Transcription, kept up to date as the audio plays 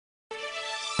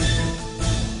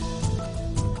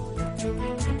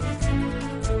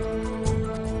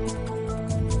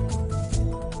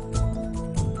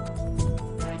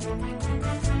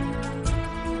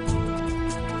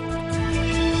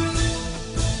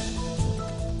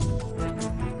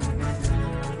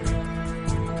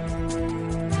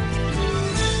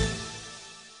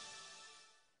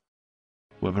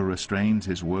restrains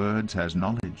his words has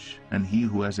knowledge, and he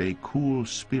who has a cool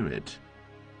spirit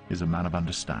is a man of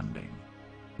understanding.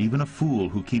 Even a fool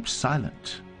who keeps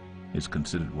silent is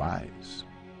considered wise.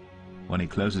 When he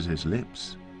closes his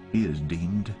lips, he is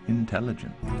deemed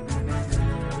intelligent.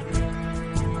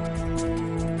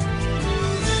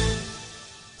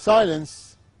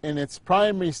 Silence, in its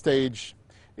primary stage,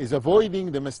 is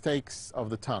avoiding the mistakes of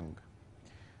the tongue.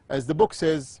 As the book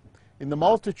says, in the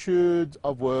multitude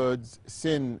of words,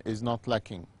 sin is not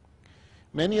lacking.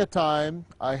 Many a time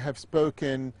I have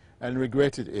spoken and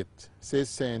regretted it, says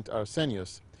Saint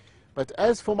Arsenius. But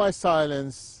as for my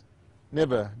silence,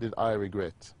 never did I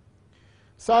regret.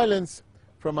 Silence,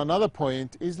 from another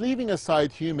point, is leaving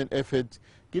aside human effort,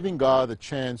 giving God a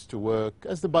chance to work.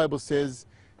 As the Bible says,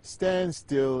 stand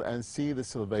still and see the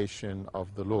salvation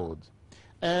of the Lord.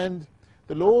 And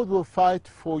the Lord will fight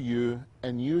for you,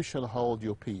 and you shall hold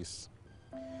your peace.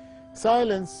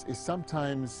 Silence is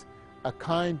sometimes a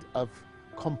kind of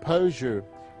composure,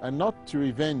 and not to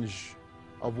revenge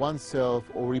of oneself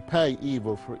or repay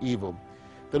evil for evil.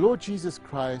 The Lord Jesus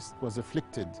Christ was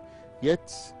afflicted,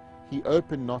 yet he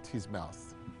opened not his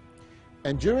mouth.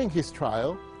 And during his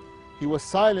trial, he was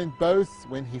silent both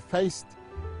when he faced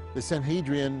the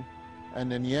Sanhedrin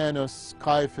and Ananias,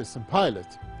 Caiaphas, and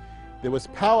Pilate. There was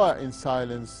power in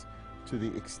silence to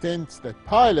the extent that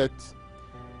Pilate,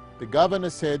 the governor,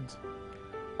 said,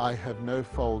 I have no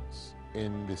fault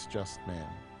in this just man.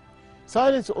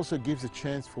 Silence also gives a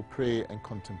chance for prayer and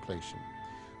contemplation.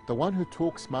 The one who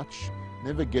talks much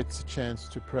never gets a chance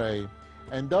to pray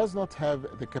and does not have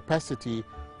the capacity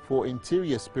for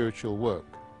interior spiritual work.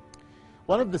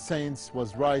 One of the saints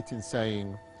was right in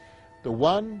saying, the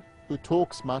one who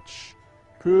talks much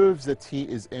proves that he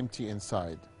is empty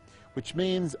inside, which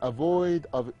means a void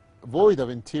of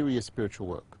interior spiritual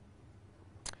work.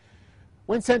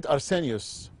 When Saint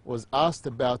Arsenius was asked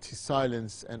about his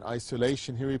silence and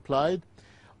isolation, he replied,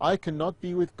 I cannot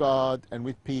be with God and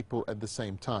with people at the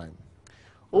same time.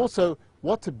 Also,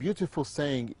 what a beautiful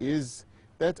saying is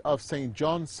that of Saint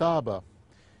John Saba.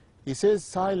 He says,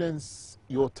 silence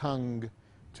your tongue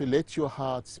to let your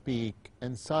heart speak,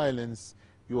 and silence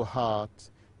your heart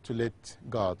to let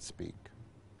God speak.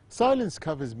 Silence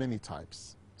covers many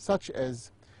types, such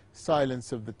as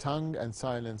silence of the tongue and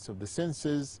silence of the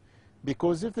senses,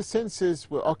 because if the senses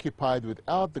were occupied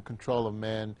without the control of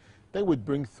man, they would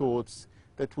bring thoughts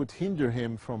that would hinder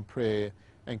him from prayer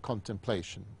and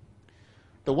contemplation.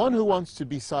 The one who wants to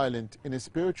be silent in a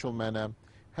spiritual manner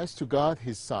has to guard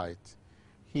his sight,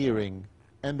 hearing,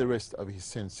 and the rest of his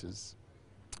senses.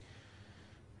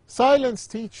 Silence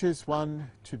teaches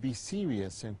one to be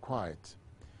serious and quiet.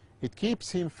 It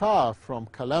keeps him far from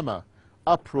kalama,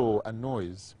 uproar and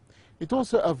noise. It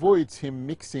also avoids him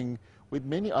mixing with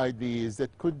many ideas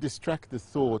that could distract the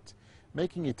thought,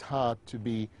 making it hard to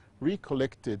be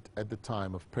recollected at the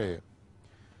time of prayer.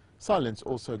 Silence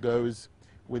also goes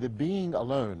with a being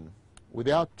alone,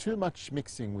 without too much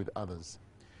mixing with others.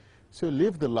 So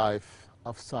live the life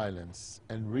of silence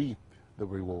and reap the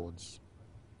rewards.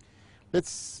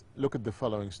 Let's look at the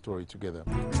following story together.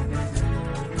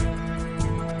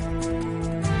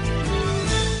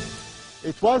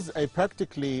 It was a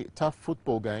practically tough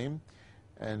football game,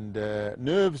 and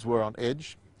nerves were on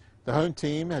edge. The home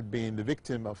team had been the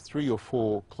victim of 3 or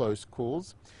 4 close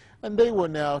calls, and they were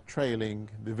now trailing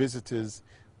the visitors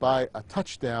by a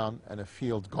touchdown and a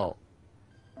field goal.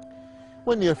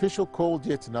 When the official called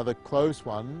yet another close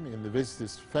one in the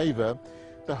visitors' favor,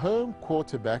 the home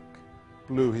quarterback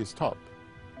blew his top.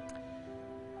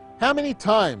 How many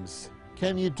times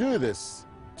can you do this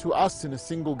to us in a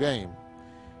single game?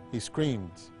 He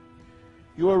screamed.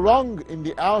 You are wrong in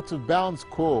the out-of-bounds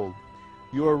call.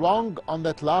 You are wrong on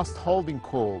that last holding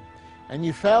call, and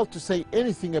you failed to say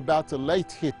anything about a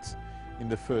late hit in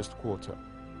the first quarter.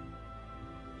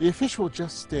 The official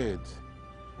just stared.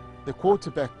 The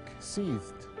quarterback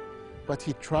seethed, but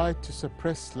he tried to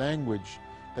suppress language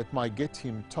that might get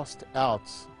him tossed out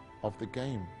of the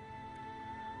game.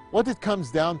 What it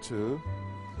comes down to,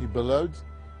 he bellowed,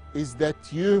 is that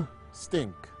you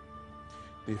stink.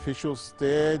 The official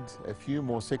stared a few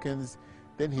more seconds,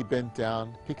 then he bent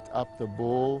down, picked up the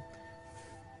ball,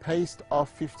 paced off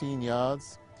 15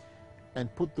 yards,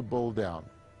 and put the ball down.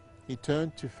 He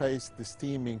turned to face the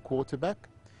steaming quarterback.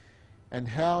 And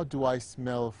how do I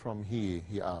smell from here?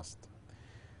 He asked.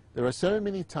 There are so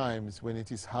many times when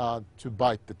it is hard to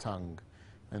bite the tongue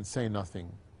and say nothing.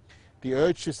 The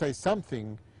urge to say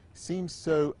something seems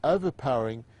so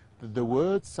overpowering that the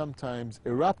words sometimes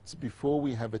erupt before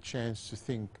we have a chance to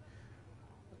think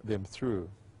them through.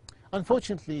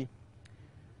 Unfortunately,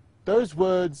 those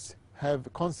words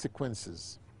have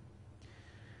consequences.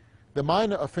 The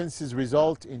minor offences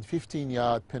result in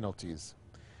 15-yard penalties.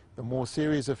 The more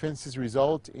serious offences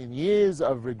result in years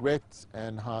of regret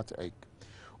and heartache,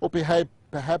 or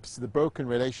perhaps the broken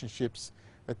relationships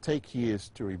that take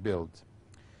years to rebuild.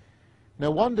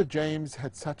 No wonder James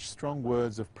had such strong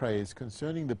words of praise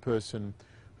concerning the person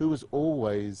who was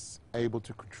always able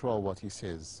to control what he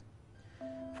says.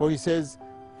 For he says,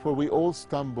 "For we all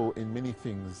stumble in many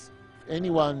things. If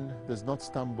anyone does not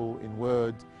stumble in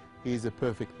word, he is a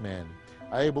perfect man,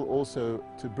 able also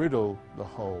to bridle the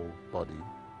whole body."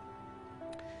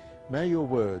 May your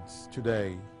words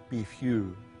today be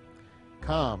few,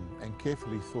 calm and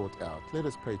carefully thought out. Let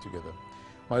us pray together.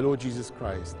 My Lord Jesus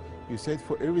Christ, you said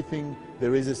for everything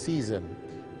there is a season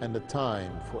and a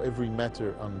time for every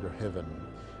matter under heaven,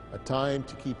 a time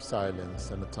to keep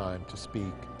silence and a time to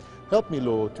speak. Help me,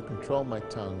 Lord, to control my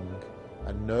tongue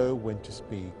and know when to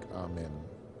speak. Amen.